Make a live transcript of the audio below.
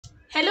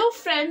Hello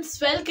friends,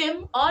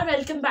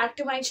 welcome back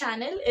to my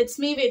channel. It's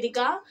me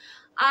वेदिका।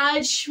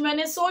 आज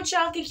मैंने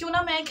सोचा कि क्यों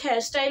ना मैं एक हेयर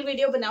स्टाइल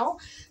वीडियो बनाऊं।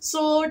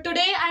 So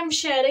today I am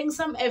sharing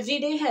some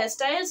everyday hair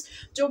styles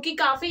जो कि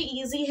काफ़ी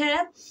इजी है।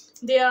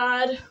 They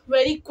are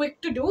very quick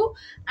to do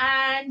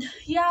and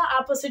या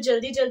आप उसे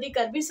जल्दी जल्दी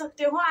कर भी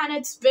सकते हो and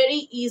it's very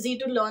easy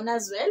to learn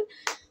as well.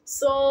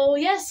 So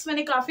yes,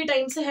 मैंने काफ़ी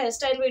टाइम से हेयर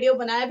स्टाइल वीडियो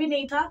बनाया भी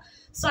नहीं था,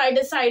 सो I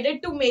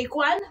decided to make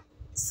one.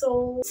 So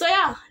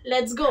yeah,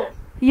 let's go.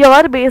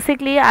 Here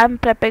basically I'm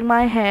prepping my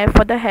hair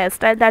for the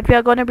hairstyle that we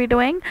are going to be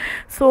doing.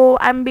 So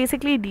I'm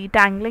basically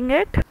detangling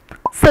it.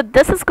 So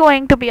this is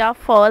going to be our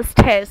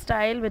first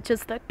hairstyle, which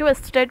is the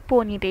twisted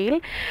ponytail.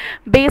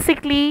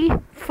 Basically,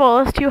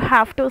 first you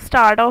have to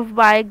start off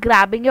by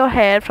grabbing your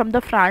hair from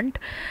the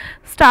front.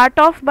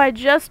 Start off by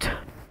just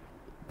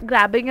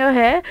grabbing your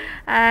hair,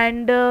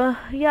 and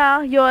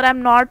yeah, here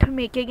I'm not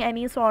making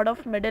any sort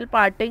of middle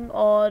parting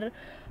or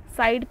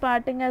side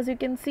parting. As you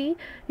can see,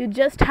 you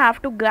just have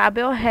to grab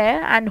your hair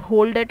and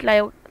hold it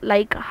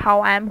like how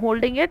I am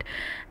holding it,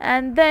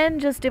 and then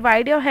just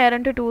divide your hair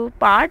into two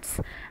parts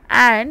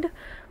and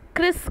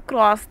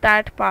crisscross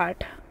that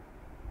part.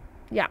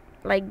 Yeah,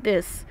 like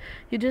this.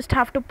 You just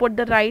have to put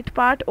the right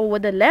part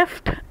over the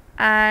left,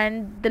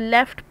 and the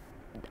left,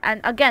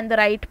 and again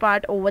the right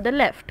part over the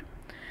left.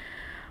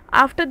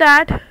 After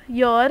that,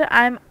 here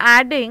I'm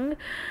adding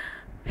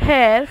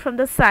hair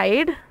from the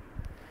side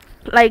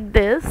like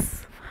this.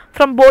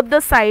 From both the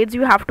sides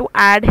you have to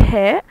add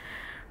hair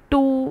to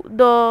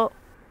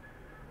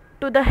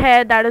the hair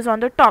that is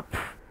on the top,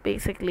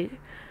 basically.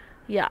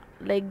 Yeah,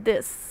 like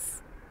this.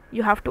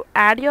 You have to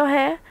add your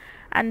hair,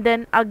 and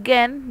then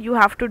again you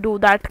have to do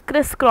that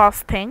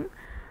crisscross thing,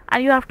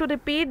 and you have to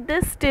repeat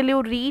this till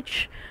you reach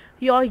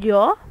your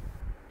ear.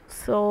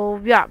 So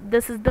yeah,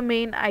 this is the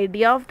main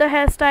idea of the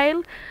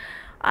hairstyle.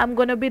 I'm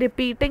going to be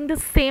repeating the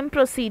same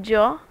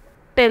procedure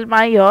till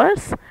my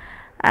ears,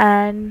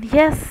 and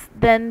yes,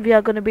 then we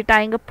are going to be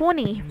tying a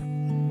pony.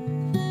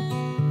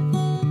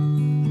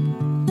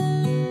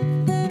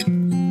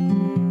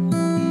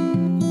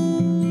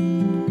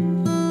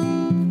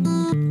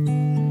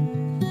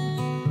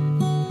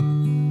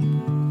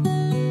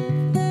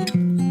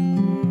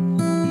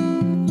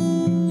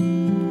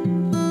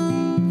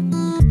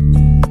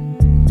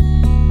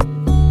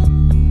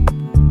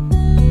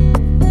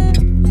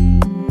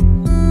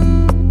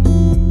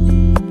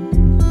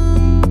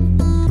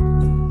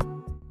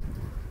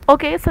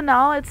 Okay, so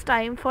now it's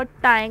time for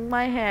tying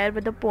my hair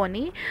with a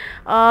pony.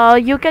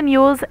 You can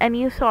use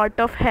any sort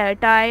of hair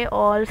tie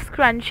or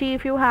scrunchie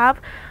if you have.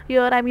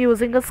 Here I'm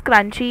using a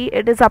scrunchie.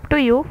 It is up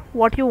to you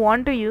what you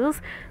want to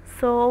use.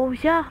 So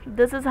yeah,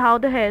 this is how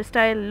the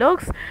hairstyle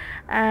looks,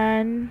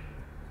 and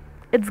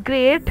it's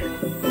great.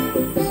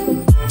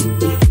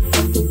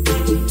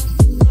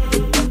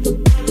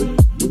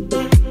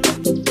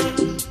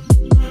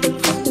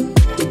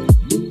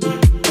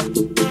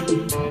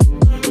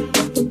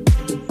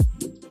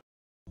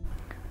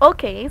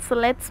 Okay, so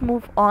let's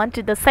move on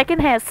to the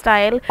second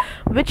hairstyle,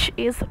 which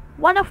is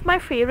one of my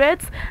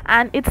favorites,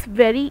 and it's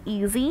very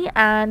easy,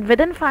 and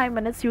within 5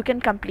 minutes you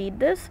can complete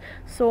this.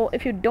 So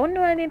if you don't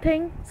know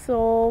anything,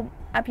 so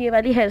आप ये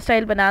वाली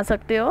hairstyle बना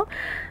सकते हो.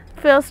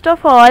 First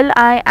of all,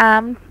 I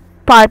am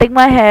parting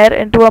my hair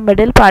into a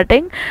middle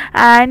parting,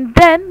 and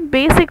then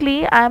basically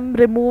I'm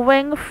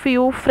removing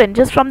few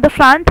fringes from the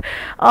front.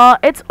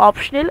 It's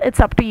optional,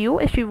 it's up to you.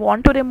 If you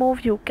want to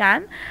remove, you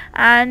can.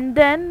 And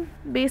then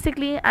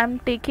basically I'm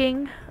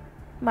taking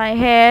my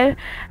hair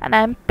and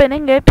I'm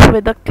pinning it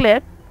with a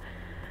clip.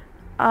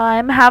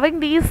 I'm having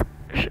these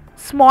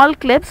small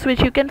clips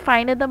which you can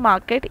find in the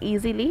market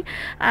easily,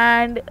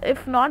 and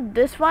if not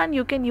this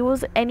one, you can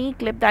use any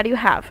clip that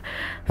you have.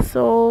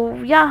 So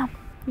yeah,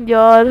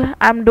 here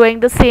I'm doing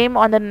the same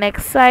on the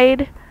next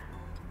side.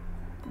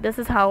 This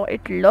is how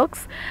it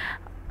looks.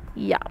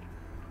 Yeah,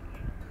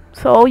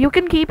 so you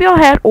can keep your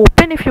hair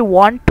open if you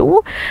want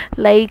to,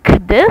 like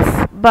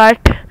this,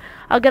 but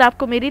अगर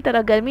आपको मेरी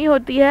तरह गर्मी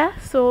होती है,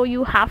 so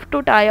you have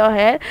to tie your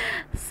hair.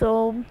 So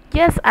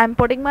yes, I'm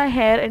putting my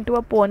hair into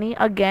a pony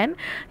again.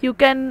 You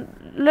can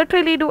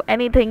literally do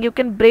anything. You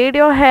can braid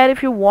your hair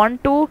if you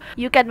want to.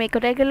 You can make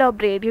a regular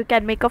braid, you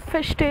can make a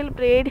fishtail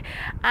braid,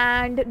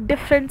 and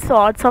different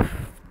sorts of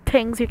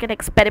things you can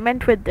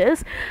experiment with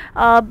this,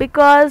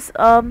 because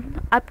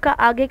आपका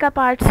आगे का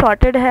part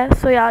sorted है.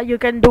 So yeah, you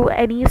can do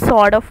any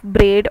sort of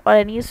braid or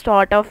any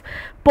sort of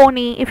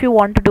pony if you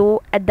want to do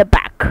at the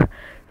back.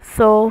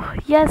 So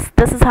yes,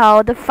 this is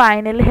how the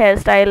final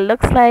hairstyle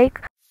looks like.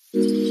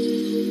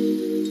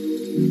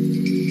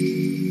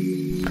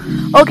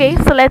 Okay,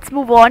 so let's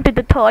move on to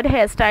the third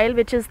hairstyle,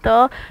 which is the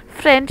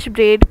French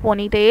braid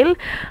ponytail.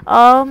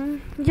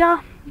 Yeah,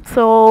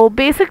 so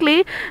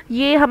basically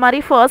ये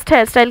हमारी first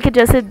hairstyle के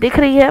जैसे दिख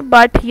रही है,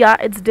 but yeah,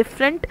 it's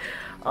different.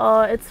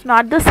 It's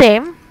not the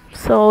same.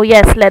 So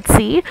yes, let's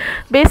see.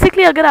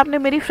 Basically अगर आपने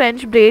मेरी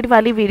French braid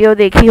वाली वीडियो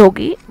देखी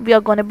होगी, we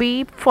are going to be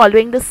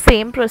following the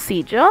same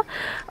procedure.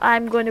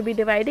 I'm going to be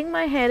dividing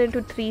my hair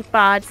into 3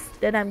 parts,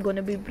 then I'm going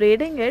to be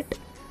braiding it.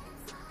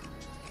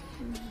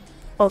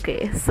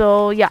 Okay,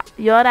 so yeah,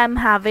 here I'm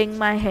having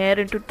my hair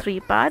into three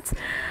parts,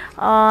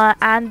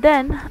 and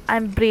then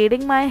I'm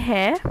braiding my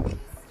hair.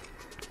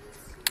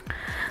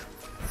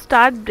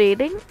 Start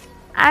braiding,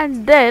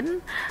 and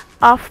then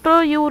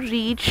after you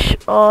reach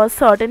a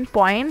certain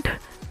point,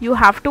 you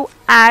have to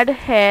add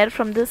hair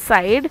from the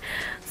side.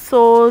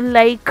 So,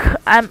 like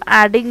I'm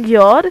adding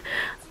here,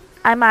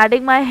 I'm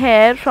adding my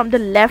hair from the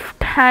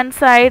left hand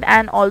side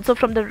and also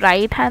from the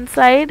right hand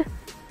side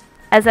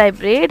as I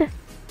braid.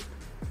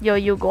 Here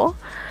you go.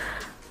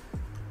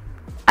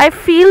 I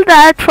feel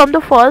that from the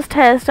first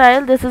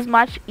hairstyle this is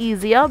much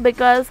easier,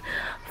 because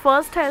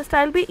first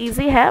hairstyle be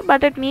easy hair,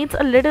 but it needs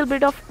a little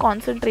bit of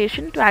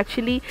concentration to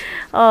actually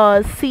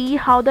see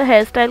how the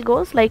hairstyle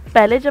goes. Like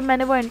पहले जब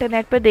मैंने वो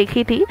internet पे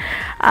देखी थी,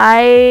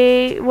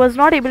 I was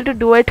not able to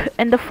do it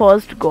in the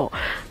first go.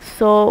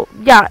 So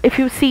yeah, if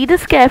you see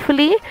this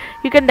carefully,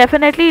 you can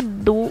definitely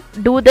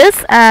do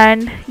this,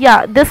 and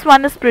yeah, this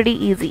one is pretty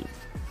easy.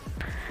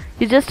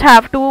 You just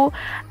have to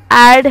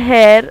add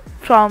hair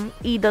from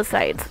either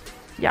sides.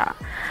 Yeah,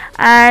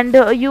 and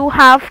you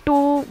have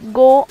to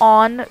go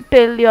on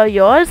till your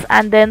ears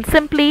and then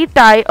simply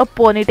tie a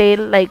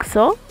ponytail like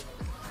so.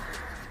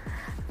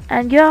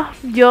 And yeah,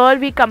 here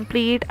we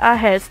complete our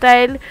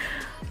hairstyle.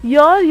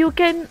 Here you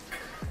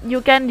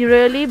can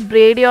really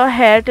braid your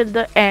hair till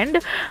the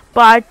end,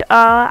 but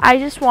I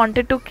just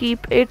wanted to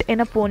keep it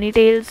in a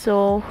ponytail,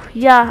 so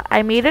yeah,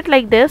 I made it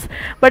like this,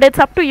 but it's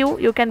up to you.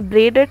 You can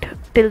braid it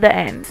till the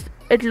end.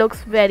 It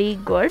looks very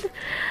good.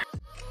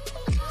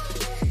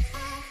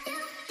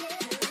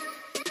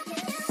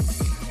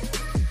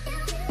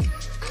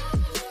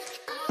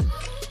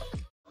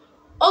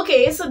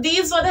 Okay, so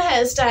these were the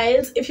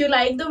hairstyles. If you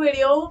like the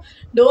video,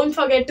 don't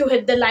forget to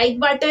hit the like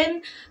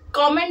button.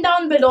 Comment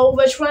down below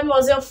which one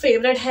was your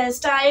favorite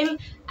hairstyle,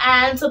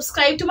 and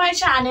subscribe to my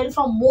channel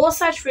for more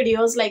such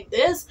videos like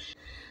this.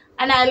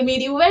 And I'll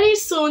meet you very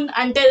soon.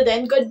 Until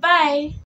then, goodbye.